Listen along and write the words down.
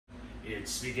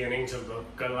It's beginning to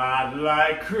look a lot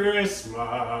like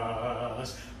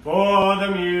Christmas for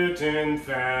the Mutant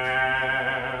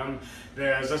fam.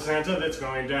 There's a Santa that's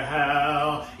going to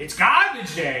hell. It's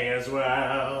Garbage Day as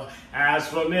well. As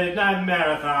for Midnight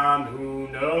Marathon, who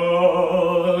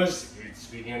knows? It's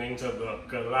beginning to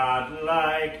look a lot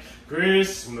like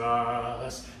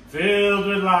Christmas, filled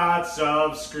with lots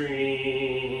of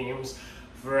screams.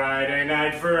 Friday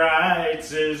Night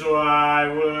Frights is why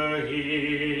we're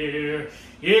here.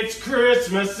 It's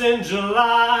Christmas in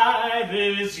July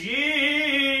this year.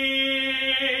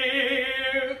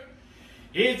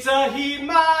 It's a heat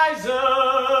miser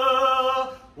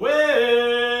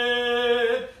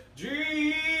with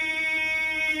dream.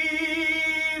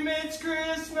 It's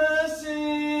Christmas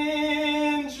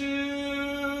in July.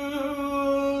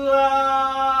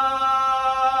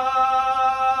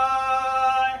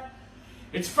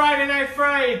 It's Friday Night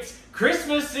Frights,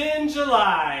 Christmas in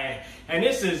July. And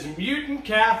this is Mutant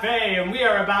Cafe, and we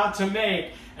are about to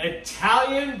make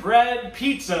Italian bread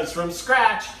pizzas from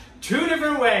scratch 2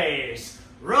 different ways.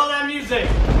 Roll that music.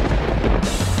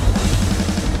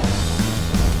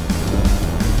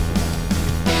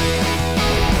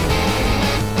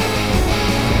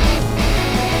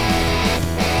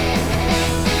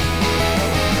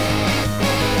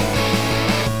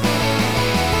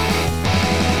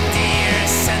 Dear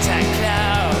Santa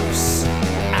Claus,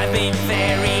 I've been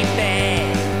very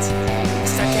bad,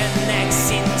 stuck an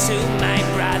axe into my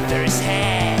brother's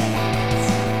head.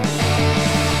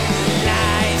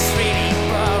 Life's really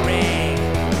boring,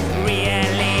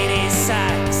 reality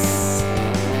sucks.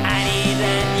 I need a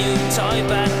new toy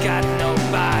but got no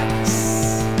bucks.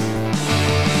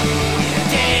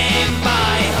 Game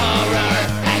by horror,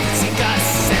 I can see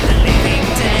ghosts and the living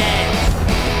dead.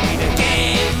 In a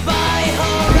game by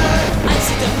horror, I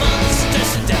see the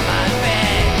monsters under my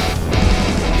bed.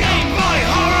 Game by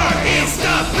horror is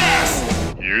the best.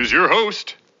 Here's your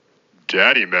host,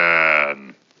 Daddy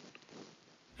Man.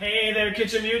 Hey there,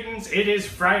 Kitchen Mutants. It is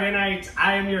Friday night.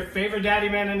 I am your favorite daddy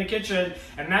man in the kitchen,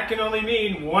 and that can only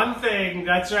mean one thing.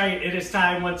 That's right, it is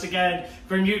time once again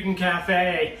for Mutant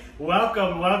Cafe.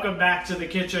 Welcome back to the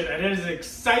kitchen. And it is an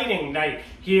exciting night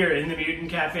here in the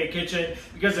Mutant Cafe kitchen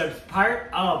because as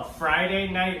part of Friday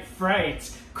Night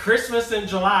Frights, Christmas in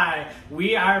July,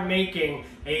 we are making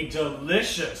a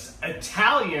delicious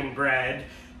Italian bread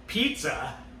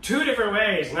pizza 2 different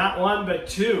ways, not 1 but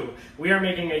 2. We are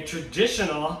making a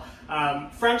traditional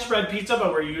French bread pizza,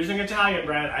 but we're using Italian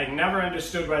bread. I never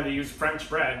understood why they use French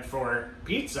bread for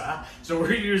pizza, so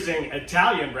we're using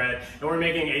Italian bread, and we're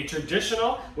making a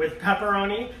traditional with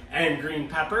pepperoni and green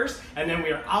peppers, and then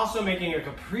we are also making a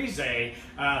caprese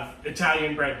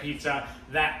Italian bread pizza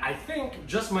that I think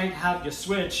just might have you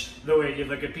switch the way you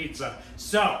look at pizza.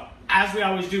 So, as we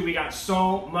always do, we got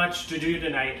so much to do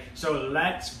tonight, so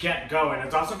let's get going.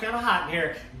 It's also kind of hot in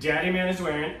here. Daddy Man is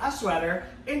wearing a sweater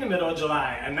in the middle of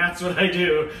July, and that's what I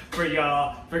do for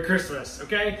y'all for Christmas,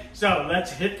 okay? So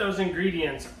let's hit those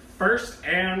ingredients first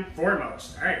and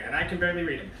foremost. All right, and I can barely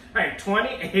read them. All right,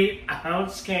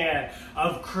 28-ounce can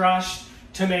of crushed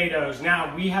tomatoes.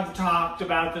 Now, we have talked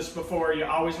about this before. You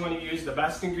always want to use the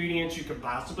best ingredients you could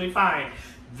possibly find.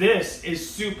 This is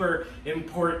super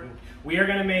important. We are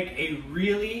going to make a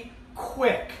really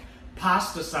quick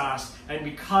pasta sauce, and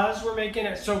because we're making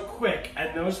it so quick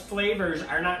and those flavors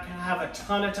are not going to have a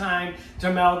ton of time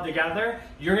to meld together,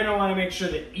 you're going to want to make sure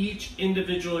that each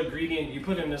individual ingredient you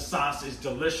put in this sauce is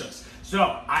delicious.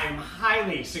 So I am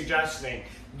highly suggesting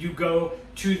you go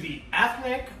to the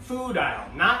ethnic food aisle,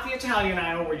 not the Italian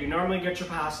aisle where you normally get your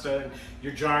pasta and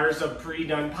your jars of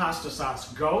pre-done pasta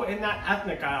sauce. Go in that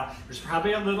ethnic aisle. There's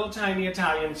probably a little tiny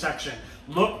Italian section.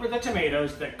 Look for the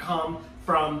tomatoes that come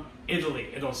from Italy.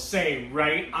 It'll say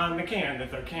right on the can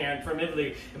that they're canned from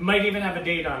Italy. It might even have a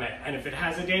date on it, and if it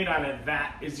has a date on it,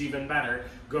 that is even better.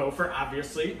 Go for,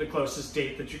 obviously, the closest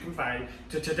date that you can find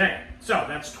to today. So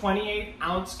that's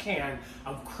 28-ounce can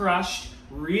of crushed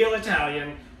real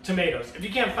Italian tomatoes. If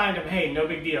you can't find them, hey, no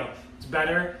big deal. It's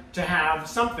better to have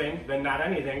something than not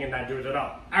anything and not do it at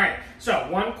all. All right, so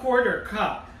 1/4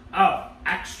 cup of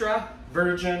extra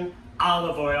virgin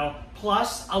olive oil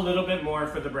plus a little bit more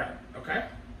for the bread, okay?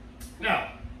 Now,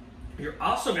 you're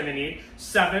also gonna need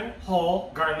 7 whole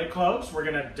garlic cloves. We're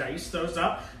gonna dice those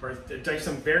up, or dice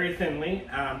them very thinly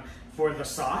for the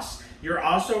sauce. You're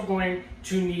also going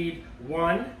to need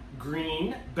 1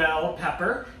 green bell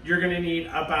pepper. You're gonna need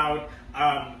about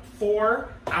 4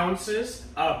 ounces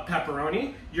of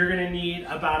pepperoni. You're gonna need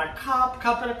about a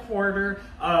cup and a quarter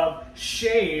of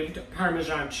shaved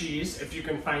Parmesan cheese, if you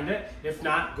can find it. If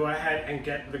not, go ahead and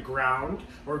get the ground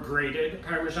or grated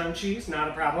Parmesan cheese, not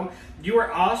a problem. You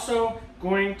are also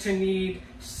going to need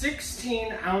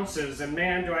 16 ounces, and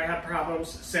man, do I have problems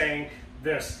saying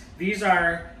this. These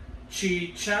are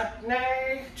Chichette,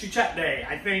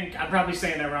 I think I'm probably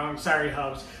saying that wrong, sorry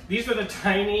hubs. These are the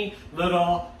tiny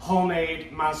little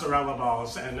homemade mozzarella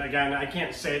balls, and again, I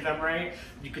can't say them right.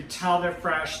 You can tell they're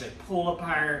fresh, they pull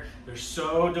apart, they're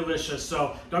so delicious.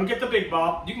 So don't get the big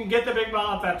ball. You can get the big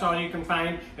ball if that's all you can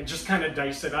find and just kind of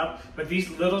dice it up. But these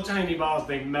little tiny balls,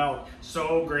 they melt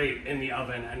so great in the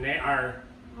oven, and they are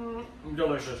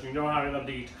delicious. You know how I love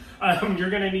to eat. You're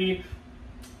gonna need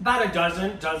about a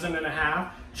dozen and a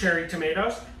half cherry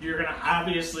tomatoes. You're gonna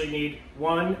obviously need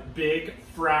 1 big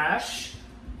fresh.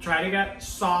 Try to get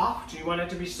soft. You want it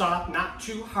to be soft, not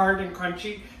too hard and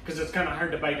crunchy, because it's kind of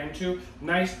hard to bite into.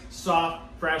 Nice, soft,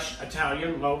 fresh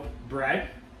Italian loaf bread.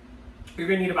 You're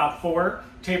gonna need about 4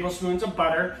 tablespoons of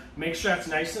butter. Make sure it's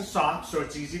nice and soft so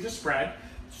it's easy to spread.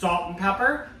 Salt and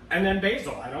pepper, and then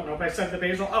basil. I don't know if I said the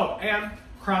basil. Oh, and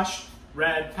crushed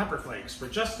red pepper flakes for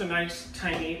just a nice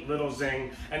tiny little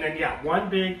zing. And then yeah, 1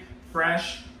 big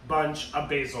fresh bunch of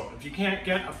basil. If you can't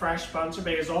get a fresh bunch of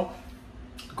basil,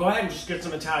 go ahead and just get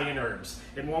some Italian herbs.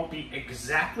 It won't be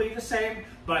exactly the same,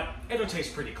 but it'll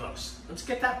taste pretty close. Let's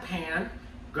get that pan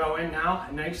going now,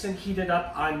 nice and heated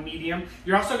up on medium.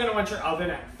 You're also gonna want your oven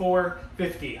at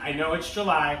 450. I know it's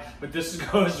July, but this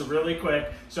goes really quick,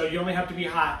 so you only have to be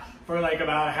hot for like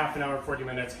about a half an hour, 40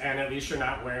 minutes, and at least you're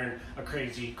not wearing a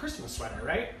crazy Christmas sweater,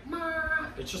 right?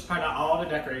 It's just part of all the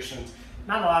decorations.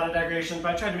 Not a lot of decorations,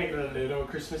 but I tried to make it a little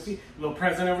Christmassy. A little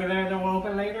present over there that we'll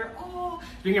open later. Oh,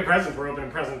 speaking of presents, we're opening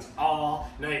presents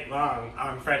all night long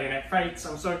on Friday Night Frights.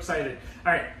 I'm so excited.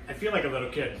 All right, I feel like a little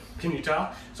kid. Can you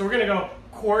tell? So we're gonna go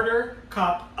 1/4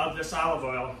 cup of this olive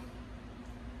oil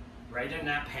right in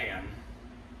that pan.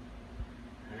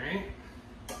 All right.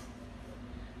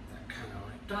 That kind of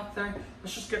wiped up there.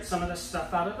 Let's just get some of this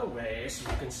stuff out of the way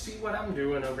so you can see what I'm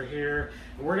doing over here.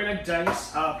 And we're gonna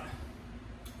dice up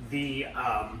the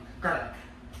garlic.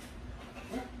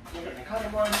 Look at my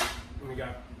cutting board. And we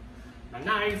got my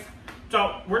knife.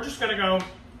 So we're just gonna go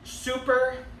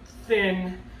super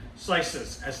thin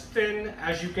slices, as thin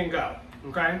as you can go,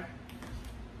 okay?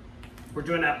 We're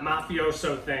doing that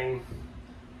mafioso thing.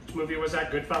 Which movie was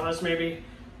that? Goodfellas, maybe?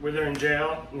 Where they're in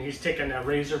jail and he's taking a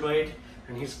razor blade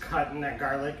and he's cutting that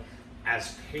garlic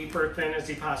as paper thin as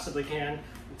he possibly can.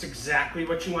 It's exactly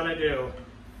what you wanna do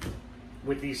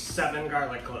with these 7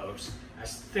 garlic cloves,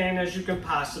 as thin as you can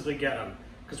possibly get them.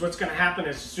 Because what's gonna happen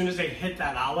is as soon as they hit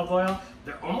that olive oil,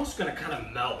 they're almost gonna kind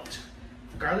of melt.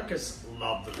 Garlic is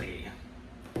lovely.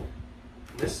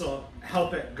 This will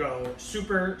help it go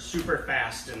super, super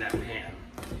fast in that pan.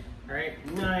 All right,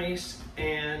 nice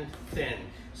and thin.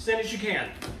 As thin as you can.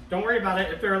 Don't worry about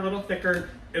it. If they're a little thicker,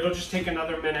 it'll just take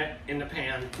another minute in the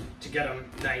pan to get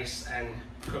them nice and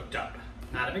cooked up.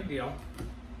 Not a big deal.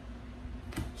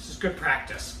 This is good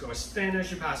practice. Go as thin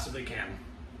as you possibly can.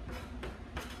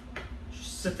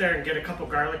 Just sit there and get a couple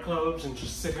garlic cloves and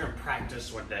just sit here and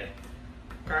practice one day.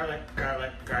 Garlic,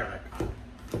 garlic, garlic.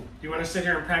 You want to sit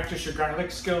here and practice your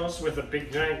garlic skills with a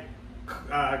big giant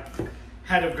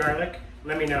head of garlic?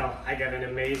 Let me know. I got an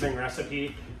amazing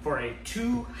recipe for a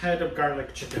 2 head of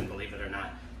garlic chicken, believe it or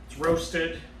not. It's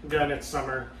roasted, done. It's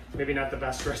summer. Maybe not the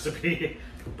best recipe,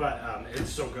 but it's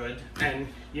so good. And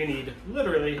you need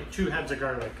literally 2 heads of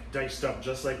garlic diced up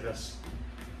just like this.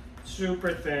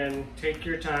 Super thin. Take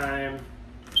your time.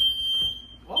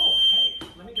 Oh, hey,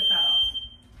 let me get that off.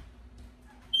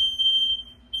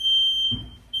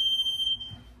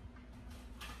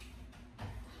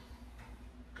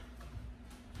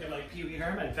 Okay, like Pee Wee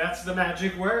Herman, that's the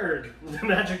magic word. The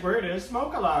magic word is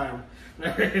smoke alarm.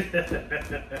 All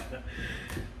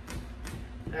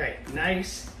right,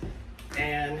 nice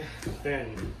and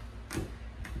thin.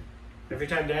 Every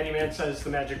time Daddy Man says the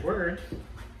magic word,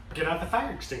 get out the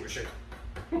fire extinguisher.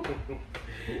 All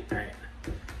right,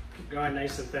 keep going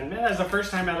nice and thin. Man, that's the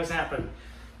first time that has happened.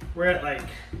 We're at like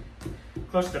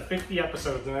close to 50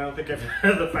 episodes and I don't think I've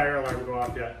heard the fire alarm go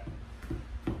off yet.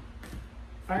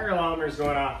 Fire alarm is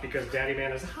going off because Daddy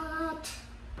Man is hot.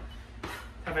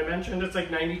 Have I mentioned it's like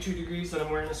 92 degrees and I'm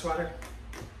wearing a sweater?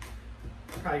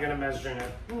 Probably gonna measure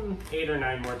it 8 or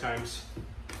 9 more times.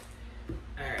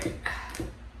 All right,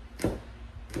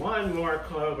 1 more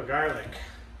clove of garlic.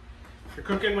 If you're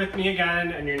cooking with me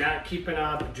again and you're not keeping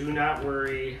up, do not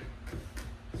worry.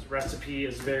 This recipe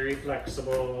is very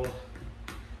flexible.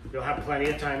 You'll have plenty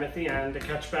of time at the end to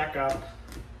catch back up.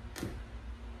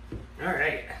 All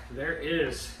right, there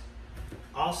is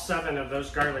all 7 of those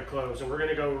garlic cloves, and we're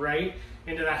gonna go right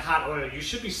into that hot oil. You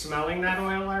should be smelling that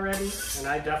oil already, and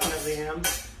I definitely am.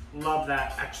 Love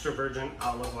that extra virgin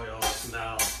olive oil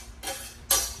smell.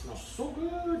 Smells so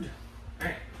good. All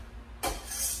right.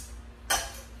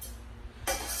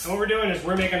 And what we're doing is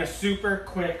we're making a super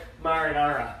quick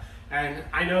marinara. And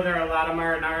I know there are a lot of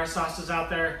marinara sauces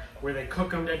out there where they cook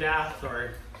them to death,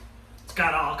 or it's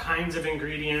got all kinds of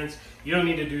ingredients. You don't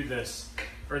need to do this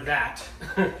or that.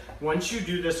 Once you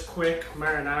do this quick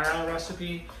marinara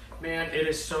recipe, man, it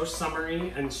is so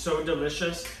summery and so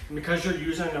delicious. And because you're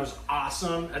using those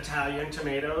awesome Italian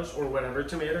tomatoes or whatever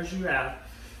tomatoes you have,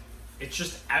 it's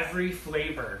just every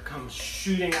flavor comes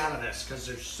shooting out of this because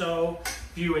there's so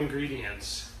few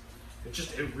ingredients.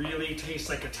 It really tastes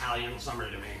like Italian summer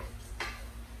to me.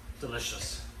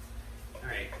 Delicious. All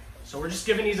right, so we're just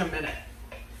giving these a minute.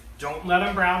 Don't let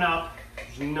them brown up.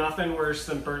 There's nothing worse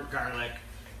than burnt garlic.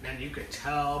 Man, you could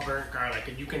tell burnt garlic,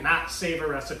 and you cannot save a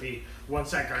recipe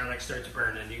once that garlic starts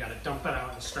burning. You gotta dump it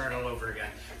out and start all over again.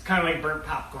 It's kind of like burnt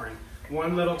popcorn.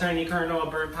 One little tiny kernel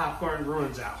of burnt popcorn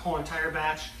ruins that whole entire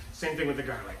batch. Same thing with the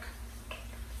garlic.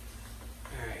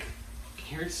 All right,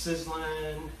 here it's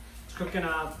sizzling, it's cooking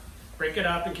up. Break it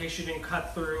up in case you didn't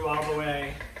cut through all the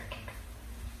way.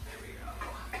 There we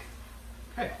go.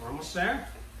 Okay, we're almost there.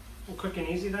 Quick and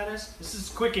easy, that is. This is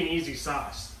quick and easy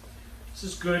sauce. This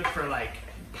is good for like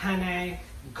penne.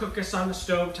 Cook this on the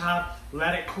stove top,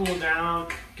 let it cool down,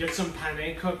 get some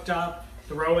penne cooked up,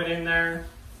 throw it in there,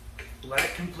 let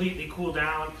it completely cool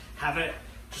down, have it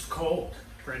just cold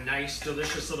for a nice,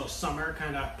 delicious little summer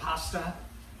kind of pasta.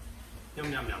 Yum,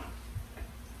 yum, yum.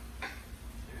 All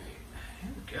right,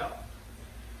 here we go.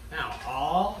 Now,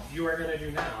 all you are going to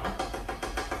do now,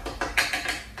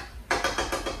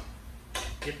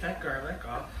 get that garlic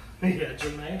off the edge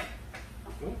of my,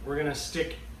 we're going to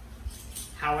stick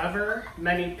however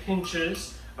many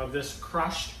pinches of this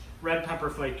crushed red pepper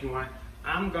flake you want.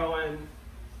 I'm going,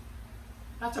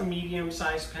 that's a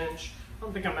medium-sized pinch. I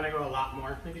don't think I'm going to go a lot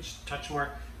more, maybe just a touch more.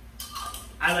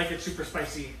 I like it super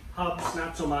spicy. Hubs,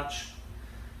 not so much.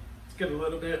 Let's get a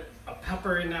little bit of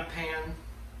pepper in that pan.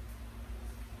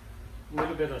 A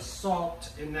little bit of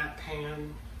salt in that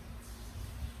pan.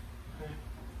 Okay.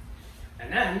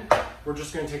 And then we're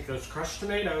just going to take those crushed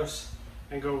tomatoes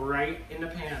and go right in the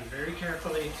pan very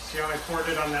carefully. See how I poured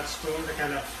it on that spoon to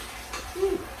kind of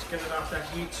to get it off that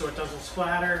heat so it doesn't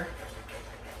splatter.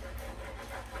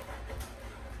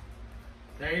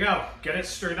 There you go. Get it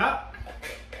stirred up.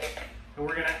 And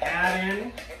we're going to add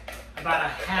in about a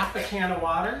half a can of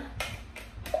water.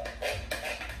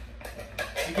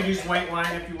 You could use white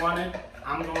wine if you wanted.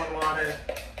 I'm going water.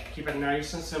 Keep it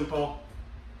nice and simple.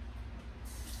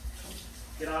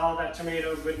 Get all that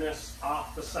tomato goodness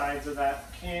off the sides of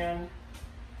that can,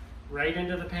 right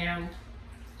into the pan.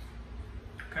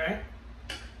 Okay.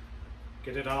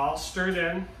 Get it all stirred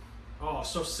in. Oh,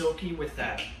 so silky with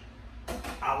that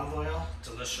olive oil.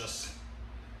 Delicious.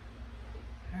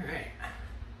 All right.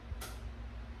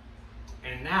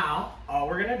 And now, all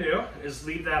we're gonna do is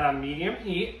leave that on medium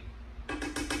heat.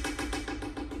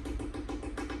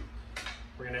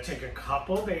 We're gonna take a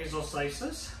couple basil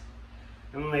slices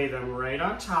and lay them right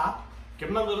on top. Give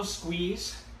them a little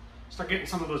squeeze. Start getting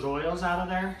some of those oils out of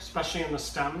there, especially in the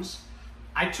stems.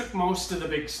 I took most of the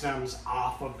big stems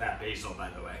off of that basil, by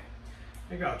the way.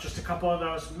 There you go, just a couple of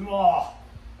those. Oh,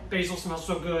 basil smells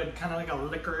so good, kind of like a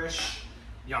licorice.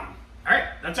 Yum. All right,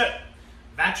 that's it.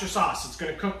 That's your sauce. It's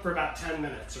gonna cook for about 10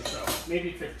 minutes or so,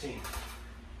 maybe 15.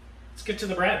 Let's get to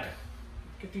the bread.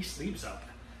 Get these sleeves up.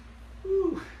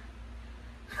 Woo.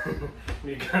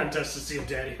 Be a contest to see if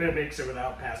Daddy makes it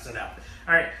without passing out.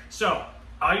 All right, so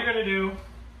all you're gonna do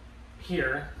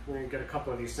here, we're gonna get a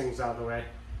couple of these things out of the way.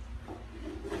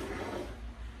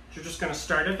 You're just gonna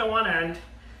start at the one end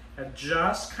and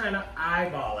just kind of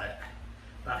eyeball it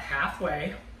about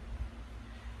halfway,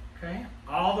 okay,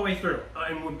 all the way through.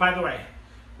 And by the way,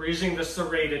 we're using the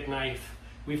serrated knife.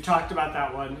 We've talked about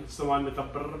that one. It's the one with the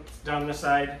down the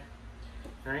side.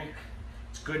 All right,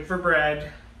 it's good for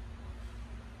bread.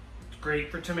 It's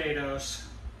great for tomatoes.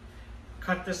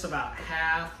 Cut this about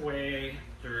halfway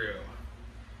through.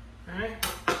 All right,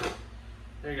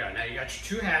 there you go. Now you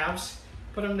got your 2 halves.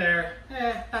 Put them there.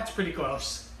 That's pretty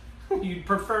close. You'd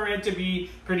prefer it to be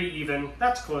pretty even.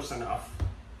 That's close enough.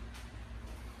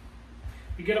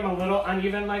 If you get them a little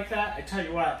uneven like that, I tell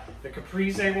you what, the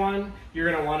caprese one,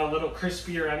 you're gonna want a little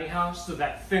crispier anyhow, so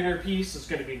that thinner piece is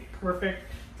gonna be perfect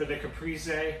for the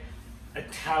caprese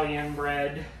Italian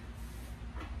bread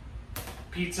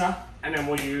pizza. And then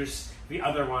we'll use the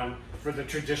other one for the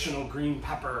traditional green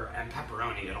pepper and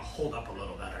pepperoni. It'll hold up a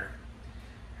little better.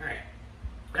 All right.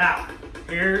 Now,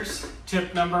 here's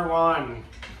tip number 1.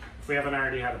 If we haven't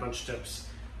already had a bunch of tips.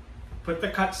 Put the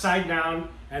cut side down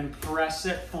and press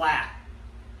it flat.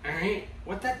 All right,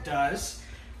 what that does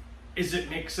is it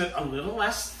makes it a little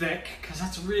less thick, because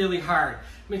that's really hard. How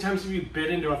many times have you bit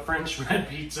into a French bread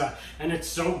pizza and it's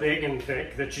so big and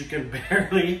thick that you can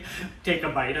barely take a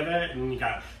bite of it, and you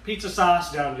got pizza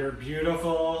sauce down your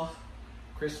beautiful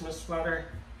Christmas sweater?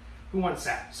 Who wants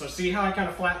that? So see how I kind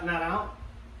of flatten that out?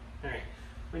 All right,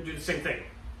 we're gonna do the same thing.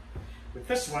 With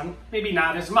this one, maybe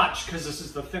not as much, because this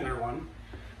is the thinner one.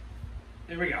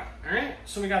 There we go. All right,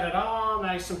 so we got it all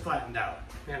nice and flattened out.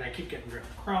 And I keep getting rid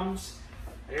of crumbs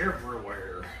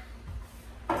everywhere.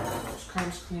 Those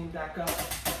crumbs cleaned back up.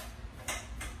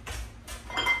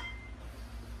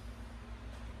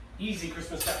 Easy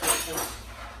Christmas decorations.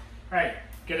 All right,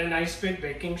 get a nice big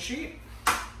baking sheet.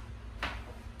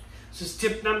 This is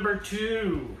tip number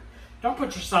 2. Don't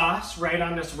put your sauce right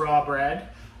on this raw bread.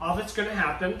 All that's gonna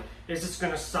happen is it's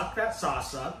gonna suck that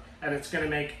sauce up, and it's gonna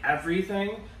make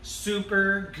everything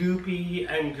super goopy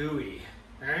and gooey,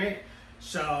 all right?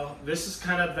 So this is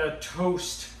kind of the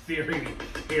toast theory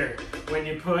here. When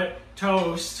you put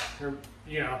toast, or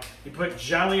you put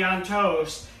jelly on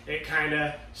toast, it kind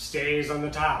of stays on the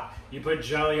top. You put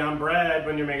jelly on bread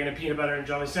when you're making a peanut butter and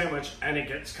jelly sandwich, and it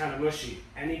gets kind of mushy.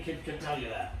 Any kid can tell you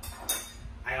that.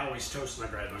 I always toast my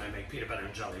bread when I make peanut butter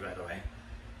and jelly, by the way.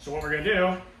 So what we're gonna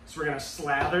do is we're gonna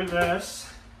slather this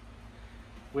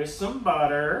with some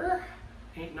butter.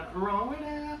 Ain't nothing wrong with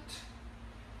that.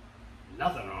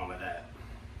 Nothing wrong with that.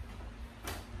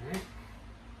 All right.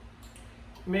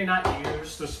 You may not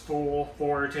use this full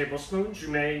 4 tablespoons. You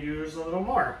may use a little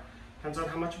more. Depends on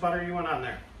how much butter you want on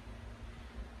there.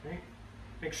 All right.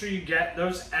 Make sure you get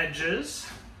those edges.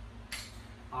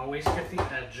 Always get the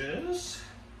edges.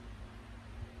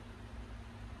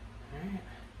 All right.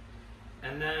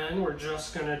 And then we're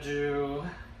just gonna do,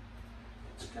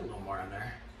 let's get a little more on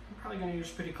there. I'm probably gonna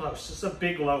use pretty close. This is a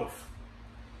big loaf.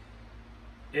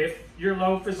 If your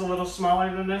loaf is a little smaller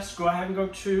than this, go ahead and go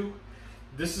 2.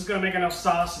 This is gonna make enough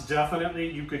sauce. Definitely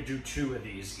you could do 2 of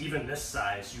these. Even this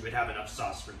size, you would have enough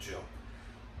sauce for 2.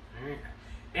 All right.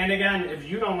 And again, if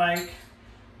you don't like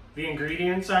the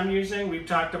ingredients I'm using, we've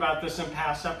talked about this in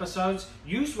past episodes,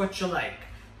 use what you like.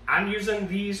 I'm using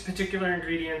these particular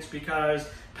ingredients because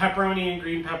pepperoni and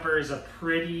green pepper is a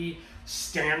pretty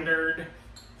standard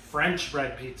French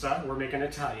bread pizza. We're making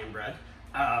Italian bread.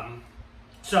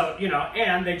 So,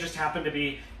 and they just happen to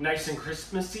be nice and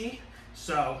Christmassy.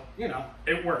 So,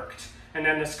 it worked. And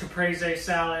then this caprese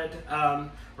salad,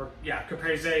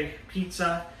 caprese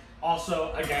pizza,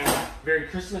 also, again, very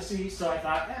Christmassy. So I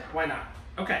thought, why not?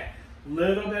 Okay,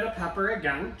 little bit of pepper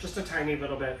again, just a tiny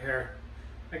little bit here.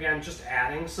 Again, just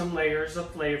adding some layers of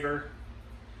flavor.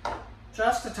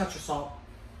 Just a touch of salt.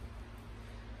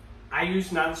 I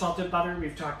use non-salted butter.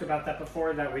 We've talked about that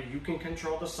before. That way you can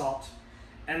control the salt.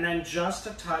 And then just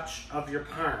a touch of your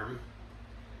parm.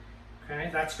 Okay,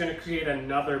 that's going to create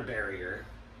another barrier.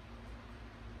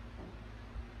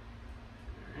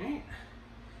 All right.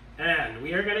 And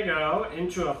we are going to go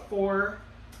into a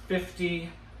 450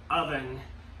 oven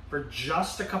for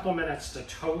just a couple minutes to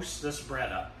toast this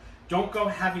bread up. Don't go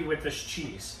heavy with this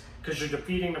cheese, because you're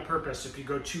defeating the purpose if you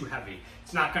go too heavy.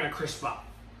 It's not going to crisp up,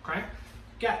 okay?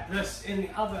 Get this in the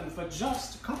oven for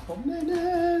just a couple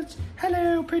minutes.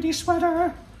 Hello, pretty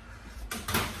sweater.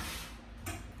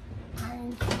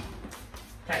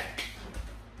 Okay.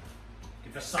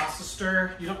 Give the sauce a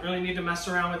stir. You don't really need to mess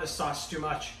around with the sauce too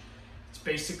much. It's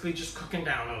basically just cooking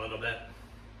down a little bit.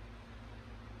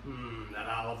 That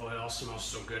olive oil smells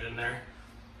so good in there.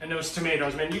 And those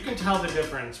tomatoes, man, you can tell the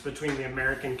difference between the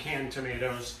American canned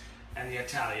tomatoes and the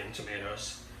Italian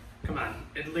tomatoes. Come on,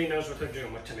 Italy knows what they're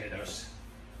doing with tomatoes.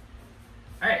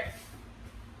 All right.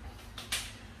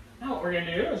 Now what we're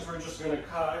gonna do is we're just gonna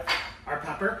cut our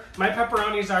pepper. My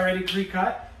pepperoni's already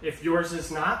pre-cut. If yours is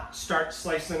not, start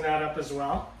slicing that up as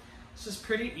well. This is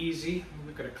pretty easy.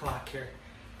 Look at a clock here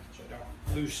so I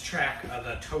don't lose track of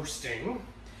the toasting.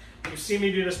 You've seen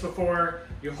me do this before.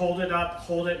 You hold it up,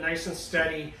 hold it nice and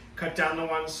steady, cut down the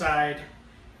one side,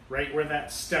 right where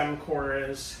that stem core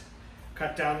is.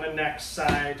 Cut down the next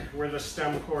side where the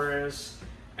stem core is,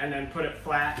 and then put it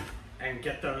flat and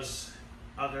get those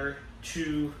other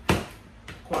 2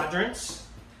 quadrants.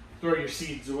 Throw your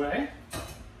seeds away.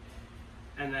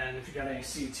 And then if you got any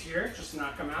seeds here, just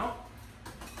knock them out.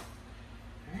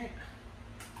 All right.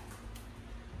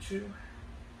 2.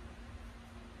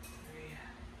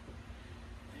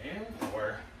 And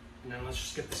 4. And then let's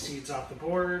just get the seeds off the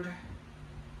board.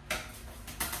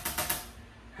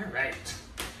 All right.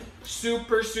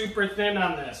 Super, super thin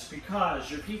on this because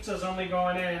your pizza's only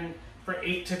going in for for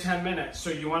 8 to 10 minutes. So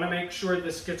you want to make sure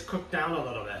this gets cooked down a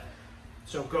little bit.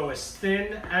 So go as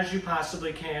thin as you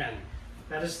possibly can.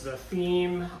 That is the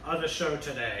theme of the show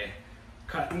today.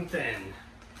 Cutting thin.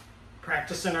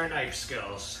 Practicing our knife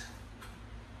skills.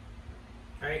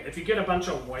 All right, if you get a bunch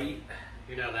of white,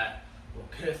 you know, that little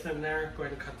pith in there, go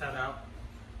ahead and cut that out.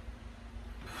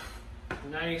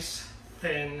 Nice,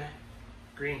 thin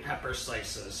green pepper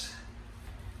slices.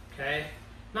 Okay?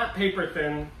 Not paper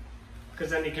thin,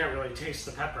 because then you can't really taste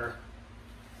the pepper,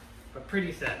 but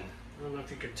pretty thin. I don't know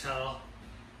if you could tell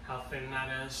how thin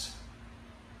that is.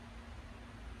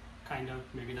 Kind of,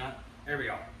 maybe not. There we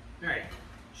go. All right,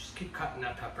 just keep cutting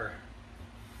that pepper.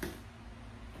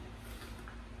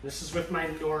 This is with my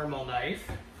normal knife.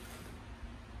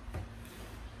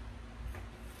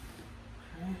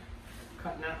 Okay.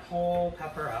 Cutting that whole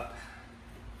pepper up.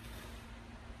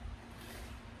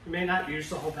 You may not use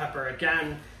the whole pepper.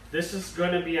 Again, this is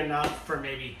going to be enough for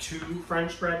maybe 2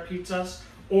 French bread pizzas,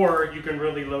 or you can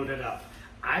really load it up.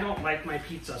 I don't like my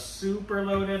pizza super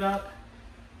loaded up.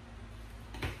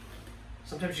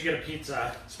 Sometimes you get a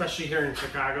pizza, especially here in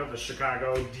Chicago, the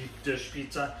Chicago deep dish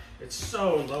pizza. It's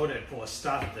so loaded full of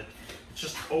stuff that it's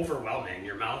just overwhelming.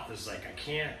 Your mouth is like, I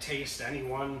can't taste any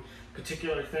one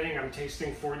particular thing. I'm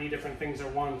tasting 40 different things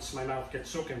at once. My mouth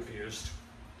gets so confused.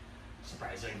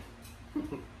 Surprising.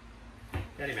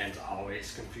 Daddy Man's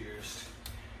always confused.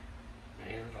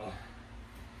 And I'll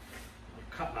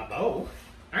cut my bow.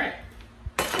 All right,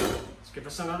 let's give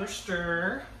us another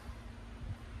stir.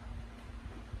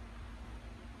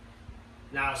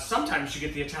 Now, sometimes you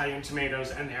get the Italian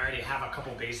tomatoes and they already have a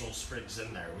couple basil sprigs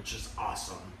in there, which is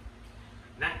awesome.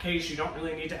 In that case, you don't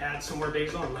really need to add some more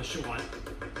basil unless you want.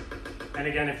 And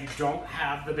again, if you don't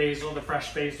have the basil, the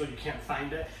fresh basil, you can't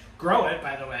find it, grow it,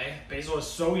 by the way. Basil is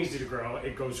so easy to grow.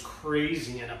 It goes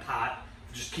crazy in a pot.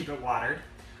 Just keep it watered.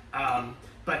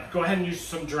 But go ahead and use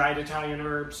some dried Italian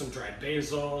herbs, some dried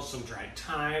basil, some dried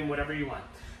thyme, whatever you want.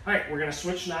 All right, we're gonna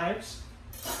switch knives.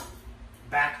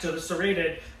 Back to the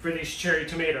serrated for these cherry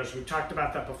tomatoes. We've talked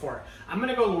about that before. I'm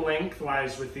gonna go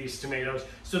lengthwise with these tomatoes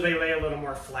so they lay a little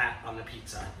more flat on the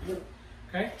pizza.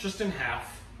 Okay, just in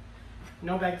half.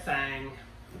 No big thing.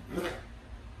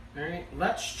 All right,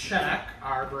 let's check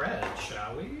our bread,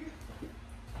 shall we?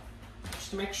 Just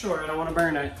to make sure, I don't wanna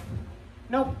burn it.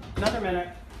 Nope, another minute.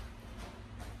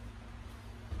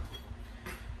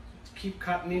 Let's keep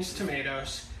cutting these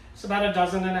tomatoes. It's about 1.5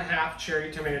 dozen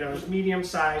cherry tomatoes, medium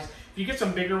size. If you get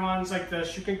some bigger ones like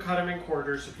this, you can cut them in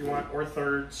quarters if you want, or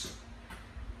thirds.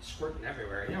 Squirting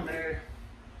everywhere. Yummy.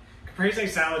 Caprese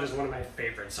salad is one of my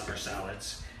favorite summer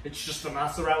salads. It's just the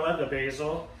mozzarella, the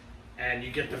basil, and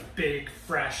you get the big,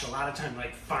 fresh, a lot of time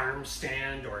like farm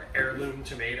stand or heirloom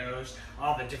tomatoes,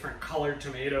 all the different colored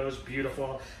tomatoes,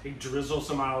 beautiful. You drizzle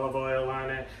some olive oil on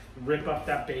it, rip up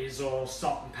that basil,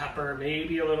 salt and pepper,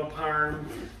 maybe a little parm.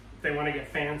 If they want to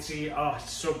get fancy, oh, it's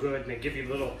so good. And they give you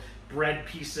little bread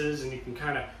pieces and you can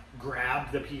kind of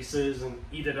grab the pieces and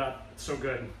eat it up. It's so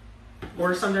good.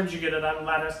 Or sometimes you get it on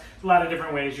lettuce. A lot of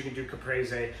different ways you can do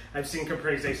caprese. I've seen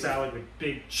caprese salad with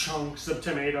big chunks of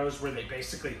tomatoes where they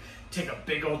basically take a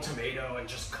big old tomato and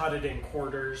just cut it in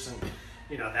quarters, and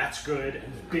you know, that's good.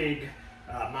 And big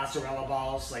mozzarella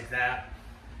balls like that.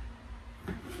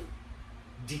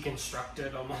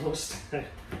 Deconstructed almost.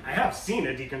 I have seen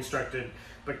it deconstructed,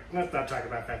 but let's not talk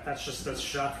about that. That's just a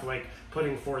chef like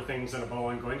putting 4 things in a bowl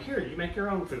and going, here, you make your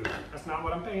own food. That's not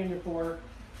what I'm paying you for.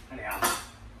 Anyhow,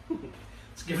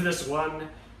 let's give this one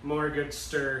more good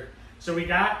stir. So we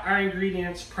got our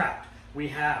ingredients prepped. We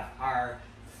have our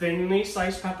thinly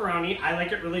sliced pepperoni. I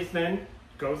like it really thin.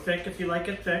 Go thick if you like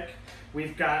it thick.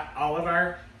 We've got all of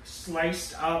our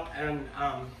sliced up and,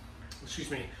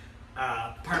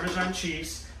 Parmesan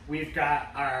cheese. We've got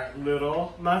our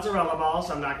little mozzarella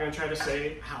balls. I'm not going to try to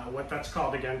say what that's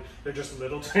called again. They're just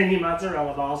little tiny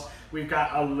mozzarella balls. We've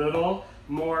got a little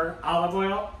more olive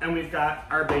oil, and we've got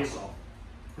our basil.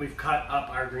 We've cut up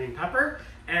our green pepper,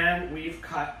 and we've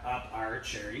cut up our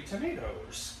cherry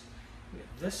tomatoes.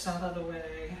 Get this out of the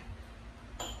way.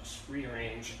 Just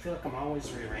rearrange. I feel like I'm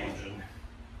always rearranging.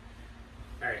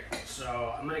 All right,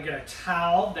 so I'm going to get a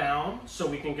towel down so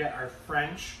we can get our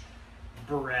French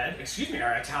bread,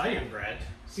 our Italian bread.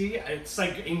 See, it's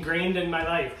like ingrained in my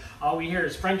life. All we hear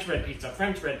is French bread pizza,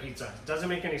 French bread pizza. It doesn't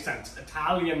make any sense.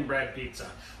 Italian bread pizza,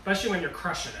 especially when you're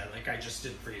crushing it like I just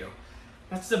did for you.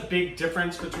 That's the big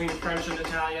difference between French and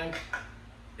Italian.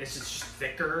 It's just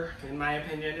thicker, in my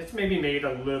opinion. It's maybe made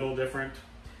a little different.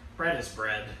 Bread is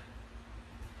bread.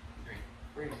 All right,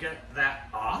 we're gonna get that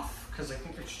off because I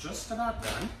think it's just about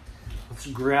done. Let's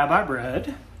grab our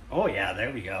bread. Oh yeah,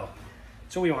 there we go.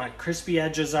 So we want crispy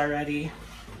edges already.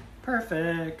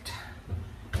 Perfect.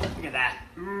 Look at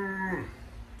that.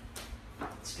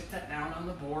 Let's get that down on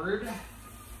the board.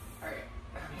 All right,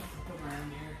 let me flip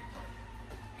around here.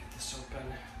 Get this open.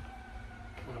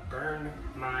 I'm gonna burn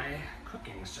my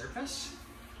cooking surface.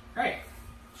 All right,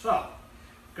 so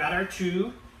got our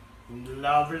two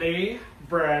lovely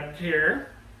bread here.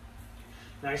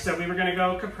 Now I said we were gonna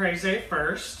go caprese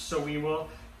first, so we will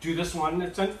do this one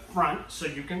that's in front so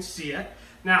you can see it.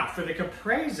 Now for the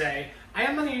caprese, I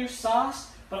am gonna use sauce,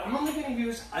 but I'm only gonna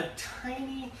use a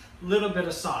tiny little bit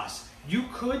of sauce. You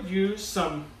could use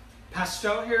some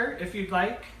pesto here if you'd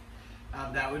like.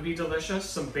 That would be delicious,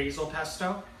 some basil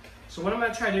pesto. So what I'm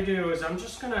gonna try to do is I'm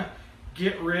just gonna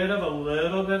get rid of a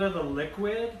little bit of the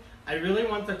liquid. I really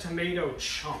want the tomato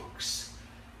chunks,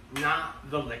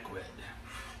 not the liquid,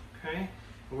 okay?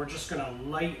 And we're just gonna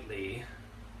lightly,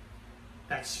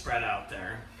 that spread out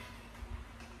there.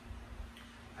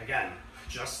 Again,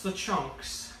 just the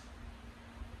chunks,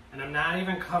 and I'm not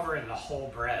even covering the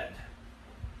whole bread.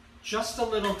 Just a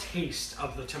little taste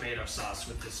of the tomato sauce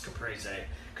with this caprese,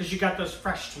 because you got those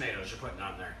fresh tomatoes you're putting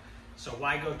on there. So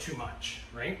why go too much,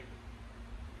 right?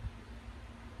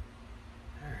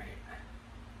 All right,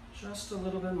 just a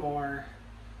little bit more,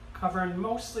 covering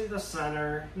mostly the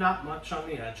center, not much on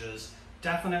the edges,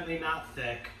 definitely not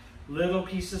thick, little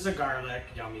pieces of garlic,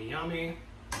 yummy, yummy.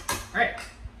 All right,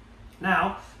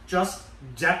 now just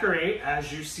decorate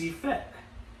as you see fit.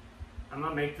 I'm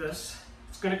gonna make this,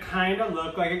 it's gonna kind of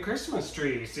look like a Christmas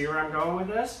tree. See where I'm going with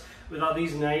this? With all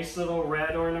these nice little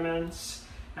red ornaments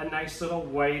and nice little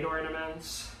white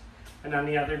ornaments. And on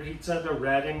the other pizza, the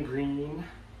red and green.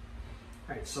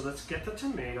 All right, so let's get the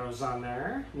tomatoes on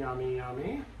there. Yummy,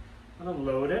 yummy. I'm gonna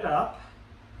load it up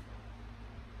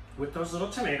with those little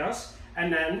tomatoes.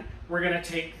 And then we're gonna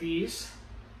take these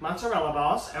mozzarella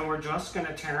balls and we're just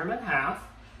gonna tear them in half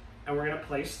and we're gonna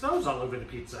place those all over the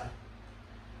pizza.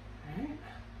 All right.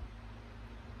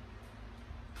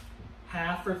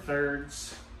 Half or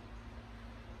thirds.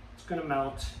 It's gonna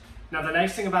melt. Now the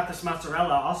nice thing about this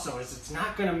mozzarella also is it's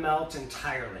not gonna melt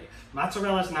entirely.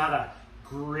 Mozzarella is not a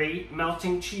great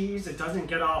melting cheese. It doesn't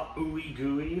get all ooey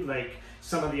gooey like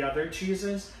some of the other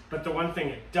cheeses, but the one thing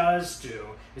it does do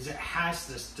is it has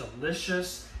this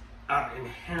delicious,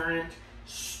 inherent,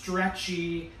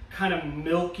 stretchy, kind of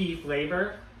milky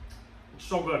flavor. It's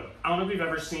so good. I don't know if you've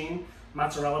ever seen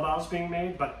mozzarella balls being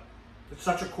made, but it's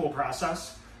such a cool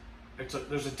process.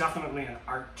 There's definitely an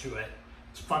art to it.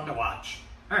 It's fun to watch.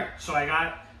 All right, so I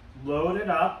got loaded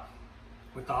up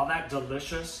with all that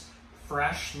delicious,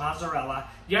 fresh mozzarella.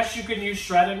 Yes, you can use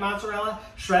shredded mozzarella.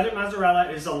 Shredded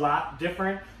mozzarella is a lot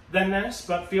different than this,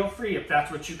 but feel free if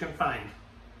that's what you can find.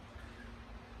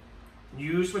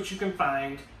 Use what you can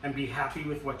find and be happy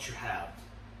with what you have.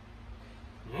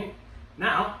 All right,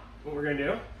 now what we're gonna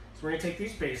do is we're gonna take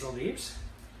these basil leaves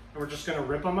and we're just gonna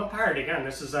rip them apart. Again,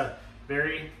 this is a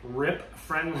very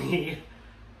rip-friendly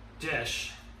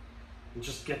dish. And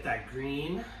just get that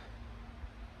green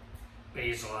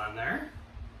basil on there.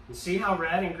 And see how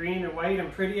red and green and white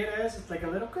and pretty it is? It's like a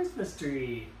little Christmas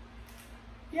tree.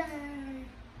 Yay!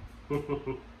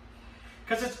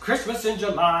 Because it's Christmas in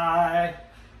July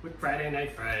with Friday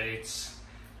Night Frights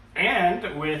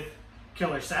and with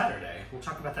Killer Saturday. We'll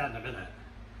talk about that in a minute.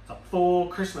 It's a full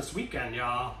Christmas weekend,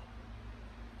 y'all.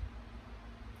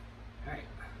 All right,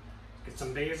 get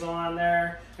some basil on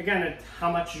there. Again,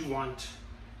 how much you want,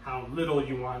 how little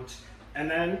you want. And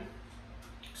then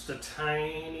just a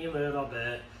tiny little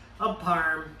bit of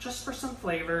parm, just for some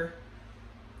flavor.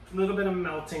 A little bit of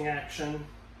melting action.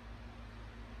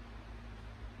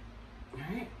 All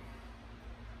right,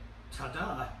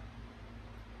 ta-da.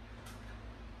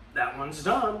 That one's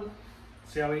done.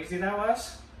 See how easy that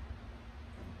was?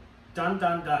 Done,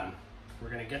 done, done. We're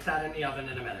gonna get that in the oven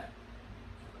in a minute.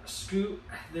 Scoot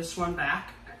this one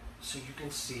back so you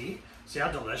can see. See how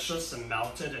delicious and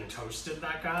melted and toasted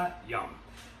that got? Yum.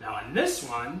 Now on this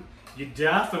one, you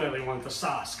definitely want the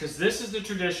sauce because this is the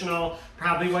traditional,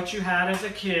 probably what you had as a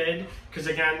kid. Because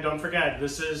again, don't forget,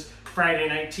 this is Friday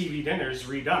Night TV Dinners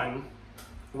redone.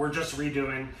 We're just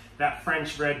redoing that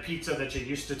French bread pizza that you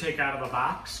used to take out of a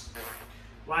box.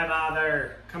 Why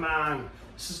bother? Come on.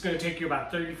 This is going to take you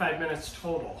about 35 minutes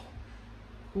total.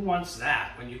 Who wants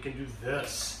that when you can do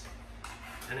this?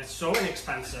 And it's so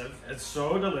inexpensive. It's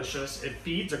so delicious. It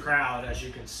feeds a crowd, as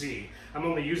you can see. I'm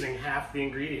only using half the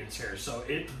ingredients here. So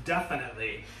it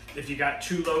definitely, if you got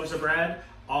 2 loaves of bread,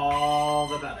 all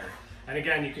the better. And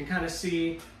again, you can kind of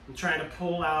see, I'm trying to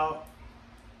pull out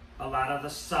a lot of the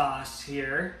sauce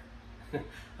here.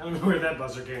 I don't know where that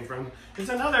buzzer came from. It's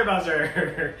another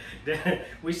buzzer.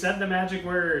 We said the magic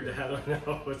word. I don't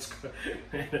know what's going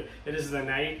on. It is the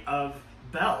night of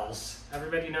bells.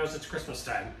 Everybody knows it's Christmas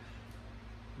time.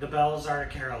 The bells are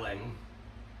caroling.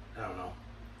 I don't know.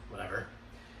 Whatever.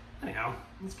 Anyhow,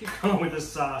 let's keep going with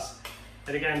this sauce.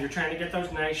 And again, you're trying to get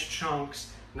those nice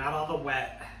chunks, not all the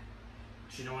wet.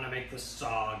 But you don't want to make this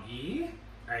soggy.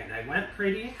 All right, and I went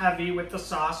pretty heavy with the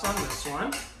sauce on this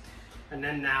one. And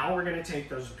then now we're going to take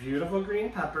those beautiful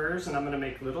green peppers, and I'm going to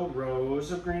make little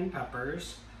rows of green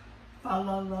peppers. La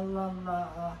la la la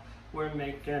la, we're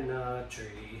making a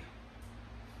tree.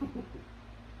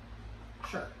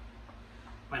 Sure,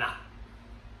 why not?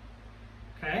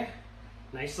 Okay,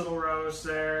 nice little rows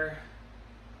there.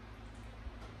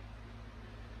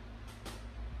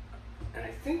 And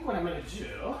I think what I'm going to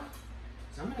do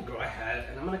is I'm going to go ahead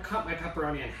and I'm going to cut my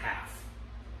pepperoni in half.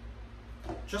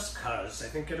 Just cause I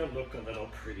think it'll look a little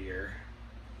prettier.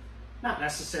 Not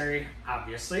necessary,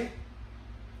 obviously.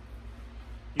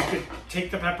 You could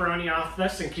take the pepperoni off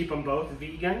this and keep them both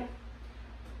vegan.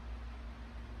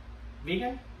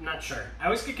 Vegan? Not sure. I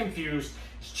always get confused.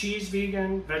 Is cheese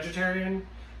vegan? Vegetarian?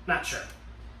 Not sure.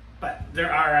 But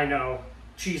there are, I know,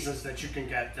 cheeses that you can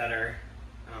get that are,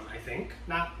 I think,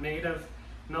 not made of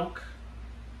milk.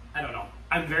 I don't know.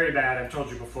 I'm very bad, I've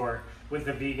told you before, with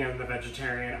the vegan and the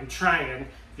vegetarian. I'm trying.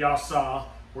 Y'all saw,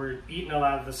 we're eating a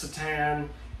lot of the seitan,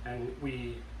 and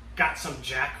we got some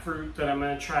jackfruit that I'm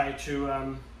going to try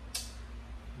to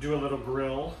do a little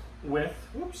grill with.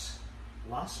 Whoops,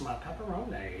 lost my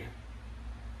pepperoni.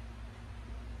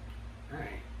 All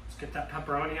right, let's get that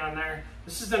pepperoni on there.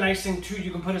 This is the nice thing too,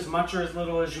 you can put as much or as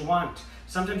little as you want.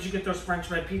 Sometimes you get those French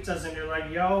bread pizzas and you're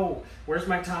like, yo, where's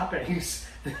my toppings?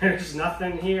 There's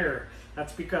nothing here.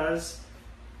 That's because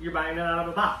you're buying it out of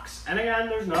a box. And again,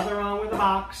 there's nothing wrong with a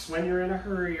box when you're in a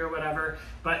hurry or whatever,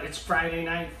 but it's Friday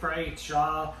Night Frights,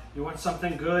 y'all. You want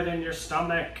something good in your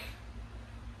stomach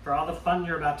for all the fun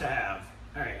you're about to have.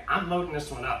 All right, I'm loading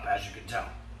this one up, as you can tell.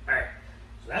 All right,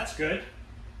 so that's good.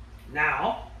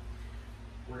 Now,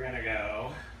 we're gonna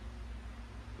go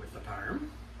with the parm.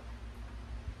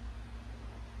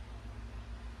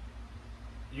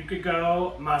 You could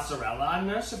go mozzarella on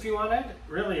this if you wanted.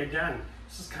 Really, again,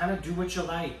 just kind of do what you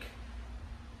like.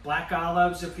 Black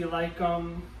olives if you like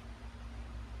them.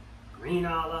 Green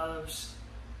olives.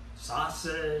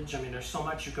 Sausage. I mean, there's so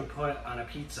much you can put on a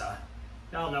pizza.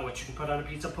 Y'all know what you can put on a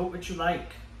pizza. Put what you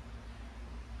like.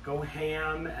 Go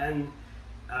ham and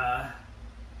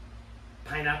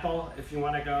pineapple if you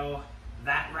want to go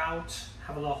that route.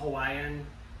 Have a little Hawaiian.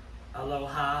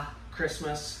 Aloha.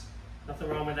 Christmas. Nothing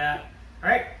wrong with that. All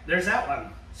right, there's that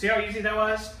one. See how easy that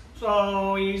was?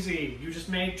 So easy. You just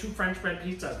made 2 French bread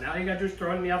pizzas. Now you gotta just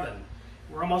throw it in the oven.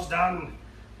 We're almost done. I'm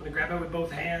gonna grab it with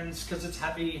both hands because it's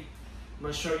heavy. I'm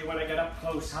gonna show you when I get up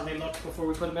close how they look before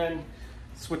we put them in.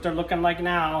 That's what they're looking like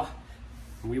now.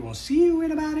 We will see you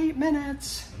in about 8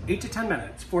 minutes. 8 to 10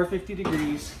 minutes, 450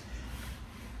 degrees,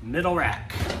 middle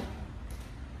rack.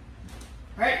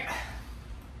 All right.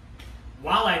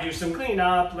 While I do some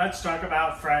cleanup, let's talk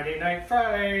about Friday Night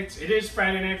Frights. It is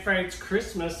Friday Night Frights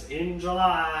Christmas in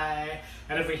July.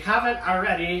 And if we haven't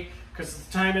already, because at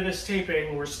the time of this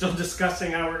taping, we're still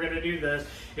discussing how we're going to do this,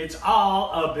 it's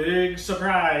all a big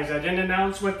surprise. I didn't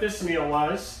announce what this meal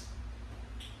was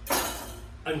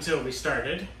until we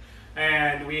started.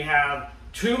 And we have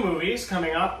 2 movies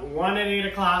coming up, one at 8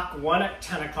 o'clock, one at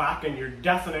 10 o'clock, and you're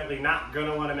definitely not going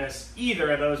to want to miss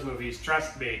either of those movies,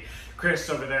 trust me. Chris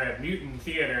over there at Mutant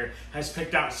Theater has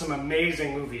picked out some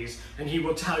amazing movies, and he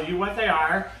will tell you what they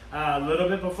are a little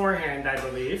bit beforehand, I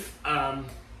believe,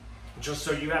 just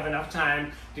so you have enough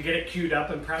time to get it queued up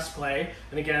and press play.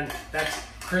 And again, that's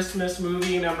Christmas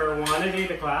movie number 1 at 8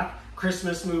 o'clock,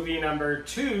 Christmas movie number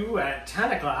 2 at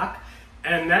 10 o'clock,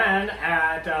 and then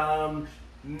at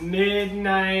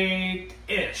midnight-ish.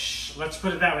 Let's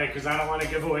put it that way, because I don't want to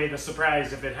give away the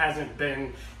surprise if it hasn't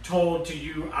been told to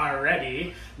you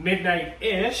already.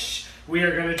 Midnight-ish, we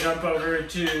are going to jump over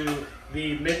to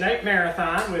the Midnight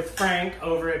Marathon with Frank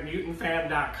over at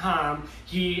mutantfam.com.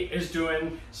 He is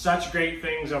doing such great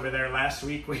things over there. Last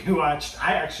week we watched,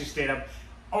 I actually stayed up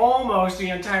almost the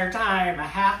entire time, a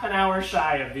half an hour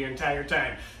shy of the entire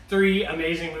time. 3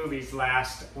 amazing movies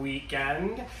last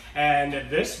weekend, and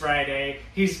this Friday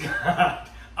he's got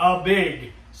a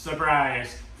big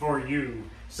surprise for you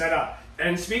set up.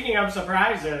 And speaking of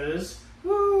surprises,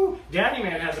 woo, Daddy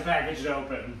Man has a package to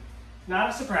open.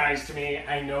 Not a surprise to me.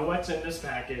 I know what's in this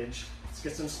package. Let's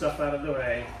get some stuff out of the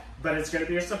way, but it's going to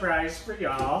be a surprise for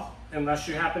y'all, unless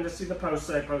you happen to see the post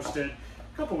that I posted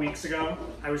a couple weeks ago.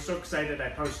 I was so excited I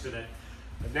posted it,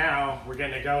 but now we're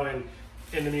going to go in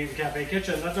the Mutant Cafe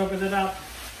kitchen. Let's open it up.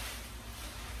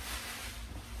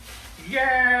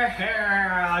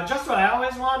 Yeah, just what I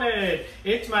always wanted.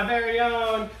 It's my very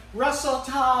own Russell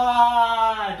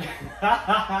Todd.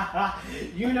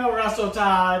 You know Russell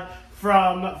Todd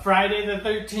from Friday the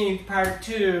 13th, Part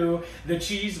 2, the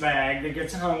cheese bag that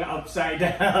gets hung upside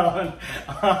down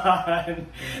on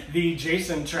the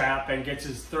Jason trap and gets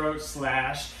his throat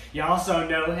slashed. You also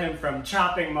know him from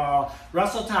Chopping Mall.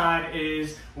 Russell Todd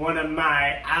is one of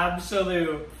my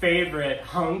absolute favorite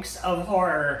hunks of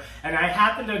horror, and I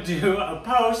happened to do a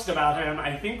post about him.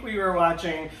 I think we were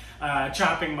watching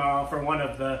Chopping Mall for one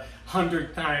of the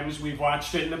 100th times we've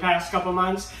watched it in the past couple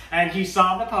months, and he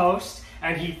saw the post,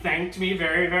 and he thanked me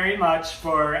very, very much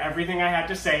for everything I had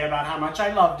to say about how much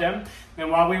I loved him. And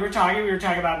while we were talking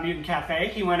about Mutant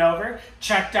Cafe. He went over,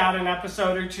 checked out an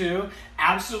episode or two,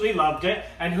 absolutely loved it.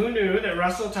 And who knew that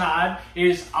Russell Todd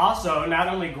is also not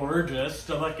only gorgeous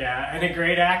to look at and a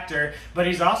great actor, but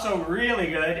he's also really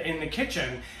good in the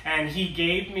kitchen. And he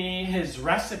gave me his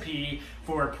recipe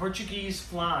for Portuguese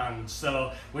flan,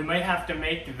 so we might have to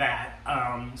make that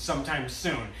sometime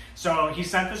soon. So he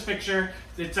sent this picture.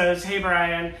 It says, "Hey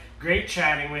Brian, great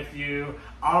chatting with you.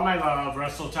 All my love,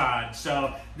 Russell Todd."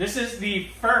 So this is the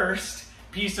first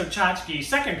piece of tchotchke,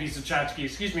 second piece of tchotchke,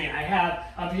 excuse me, I have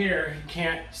up here. You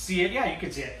can't see it. Yeah, you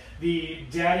can see it. The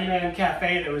Daddy Man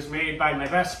Cafe that was made by my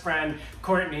best friend,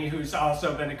 Courtney, who's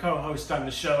also been a co-host on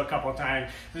the show a couple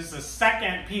times. This is the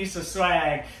second piece of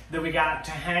swag that we got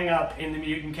to hang up in the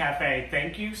Mutant Cafe.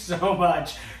 Thank you so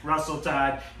much, Russell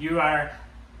Todd. You are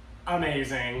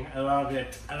amazing. I love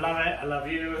it. I love it. I love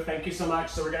you. Thank you so much.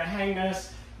 So we're going to hang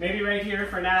this maybe right here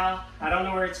for now. I don't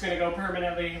know where it's going to go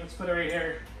permanently. Let's put it right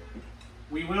here.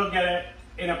 We will get it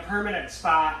in a permanent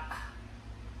spot.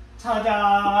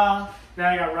 Ta-da! Now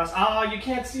I got Russ. Oh, you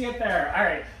can't see it there. All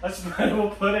right, we'll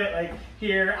put it like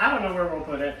here. I don't know where we'll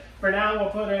put it. For now,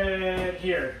 we'll put it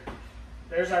here.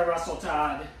 There's our Russell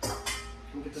Todd.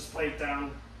 We'll get this plate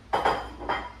down.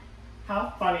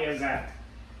 How funny is that?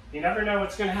 You never know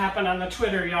what's going to happen on the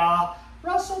Twitter, y'all.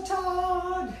 Russell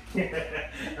Todd!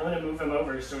 I'm going to move him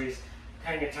over so he's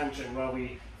paying attention while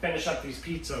we finish up these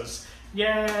pizzas.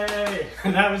 Yay!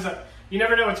 That was you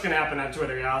never know what's going to happen on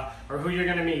Twitter, y'all, or who you're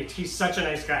going to meet. He's such a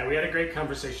nice guy. We had a great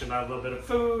conversation about a little bit of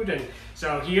food, and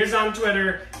so he is on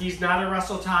Twitter. He's not a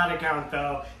Russell Todd account,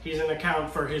 though. He's an account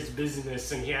for his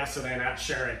business, and he asked that I not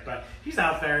share it, but he's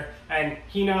out there, and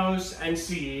he knows and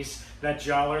sees that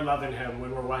y'all are loving him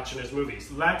when we're watching his movies.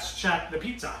 Let's check the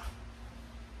pizza,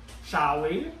 shall we?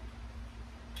 Isn't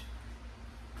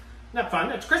that fun?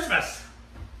 It's Christmas.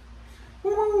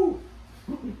 Woo!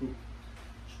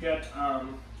 Let's get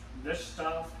this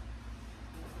stuff.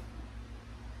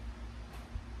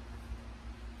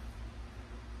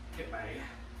 Get my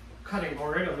cutting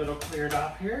board a little cleared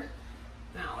up here.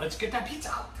 Now let's get that pizza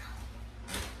out.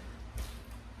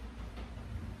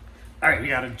 All right, we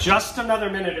got just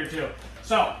another minute or two.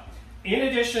 So, in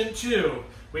addition to,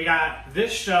 we got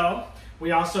this show, we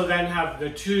also then have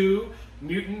the two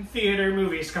Mutant Theater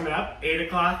movies coming up, 8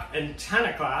 o'clock and 10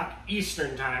 o'clock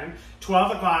Eastern Time,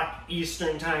 12 o'clock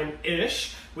Eastern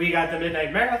Time-ish. We got the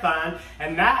Midnight Marathon,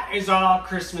 and that is all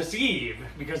Christmas Eve,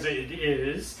 because it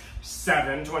is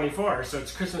 7/24, so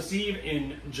it's Christmas Eve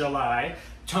in July.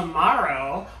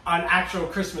 Tomorrow, on actual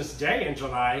Christmas Day in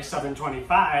July,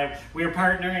 7/25, we're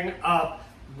partnering up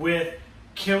with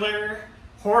Killer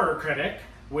Horror Critic,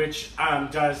 which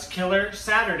does Killer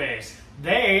Saturdays.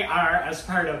 They are as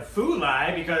part of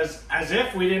Foolai, because as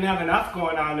if we didn't have enough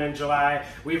going on in July,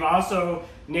 we've also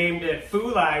named it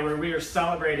Foolai, where we are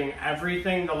celebrating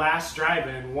everything The Last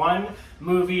Drive-In. One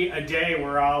movie a day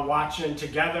we're all watching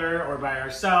together or by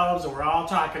ourselves, and we're all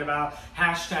talking about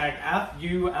hashtag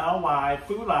F-U-L-Y,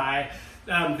 Foolai.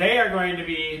 They are going to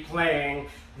be playing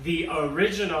the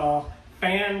original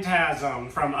Phantasm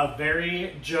from A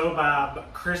Very Joe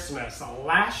Bob Christmas,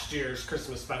 last year's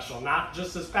Christmas special, not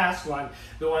just this past one,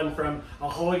 the one from a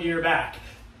whole year back,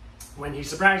 when he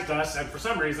surprised us, and for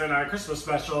some reason our Christmas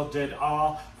special did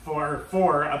all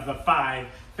four of the 5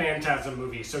 Phantasm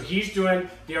movies. So he's doing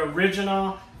the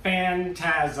original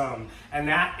Phantasm, and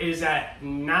that is at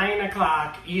 9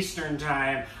 o'clock Eastern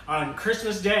Time on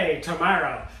Christmas Day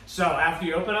tomorrow. So after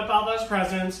you open up all those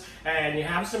presents and you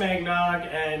have some eggnog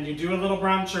and you do a little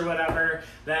brunch or whatever,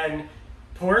 then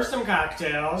pour some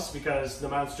cocktails, because the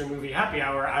Monster Movie Happy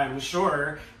Hour, I'm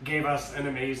sure, gave us an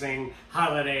amazing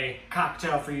holiday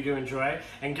cocktail for you to enjoy,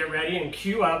 and get ready and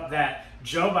cue up that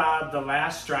Joe Bob, The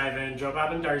Last Drive-In, Joe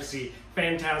Bob and Darcy,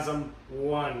 Phantasm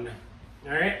 1.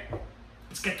 All right?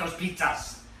 Let's get those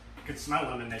pizzas. You can smell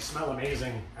them, and they smell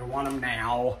amazing. I want them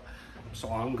now. I'm so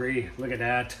hungry. Look at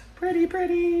that. Pretty,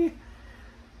 pretty.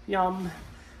 Yum.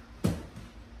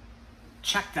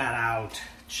 Check that out.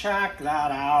 Check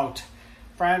that out.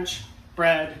 French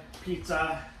bread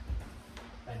pizza.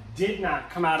 I did not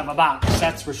come out of a box,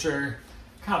 that's for sure.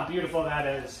 Look how beautiful that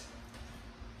is.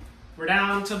 We're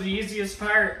down to the easiest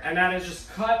part, and that is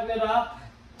just cutting it up.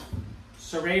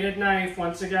 Serrated knife,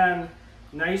 once again,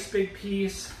 nice big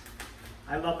piece.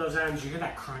 I love those ends. You hear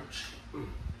that crunch?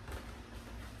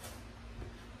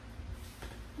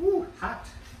 Ooh, hot.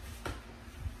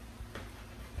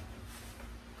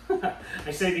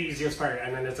 I say the easiest part,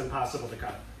 and then it's impossible to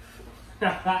cut.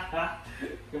 Let's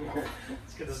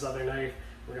get this other knife.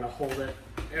 We're gonna hold it.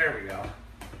 There we go.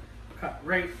 Cut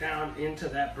right down into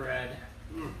that bread.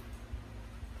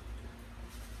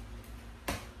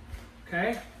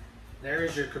 Okay,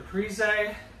 there's your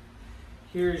caprese.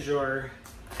 Here's your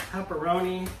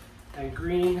pepperoni and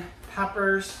green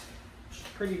peppers, which is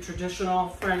pretty traditional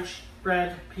French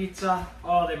bread pizza.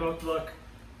 Oh, they both look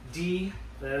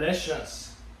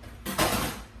delicious.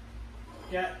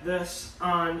 Get this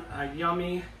on a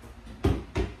yummy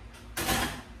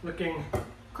looking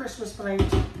Christmas plate.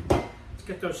 Let's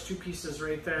get those two pieces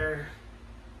right there.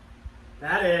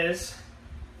 That is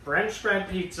French bread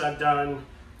pizza done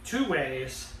two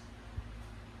ways.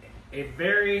 A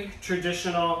very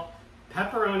traditional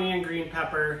pepperoni and green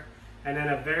pepper, and then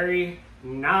a very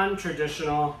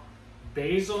non-traditional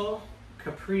basil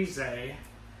caprese.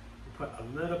 Put a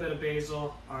little bit of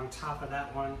basil on top of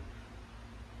that one,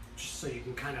 just so you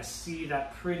can kind of see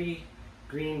that pretty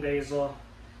green basil.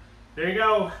 There you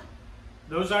go.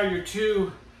 Those are your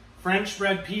two French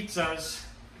bread pizzas.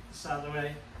 Get this out of the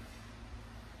way.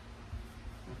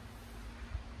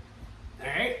 All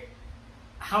right.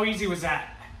 How easy was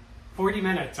that? 40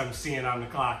 minutes I'm seeing on the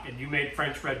clock, and you made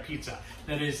French bread pizza.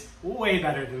 That is way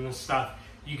better than the stuff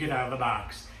you get out of the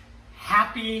box.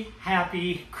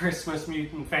 Happy Christmas,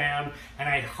 Mutant fam, and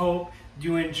I hope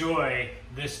you enjoy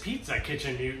this pizza,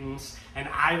 Kitchen Mutants, and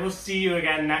I will see you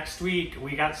again next week.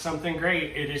 We got something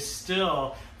great. It is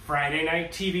still Friday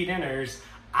night TV dinners.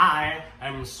 I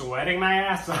am sweating my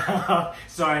ass off,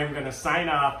 so I am going to sign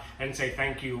off and say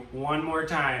thank you one more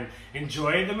time.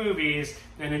 Enjoy the movies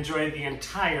and enjoy the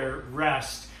entire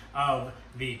rest of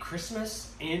the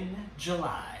Christmas in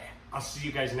July. I'll see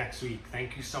you guys next week.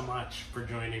 Thank you so much for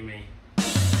joining me.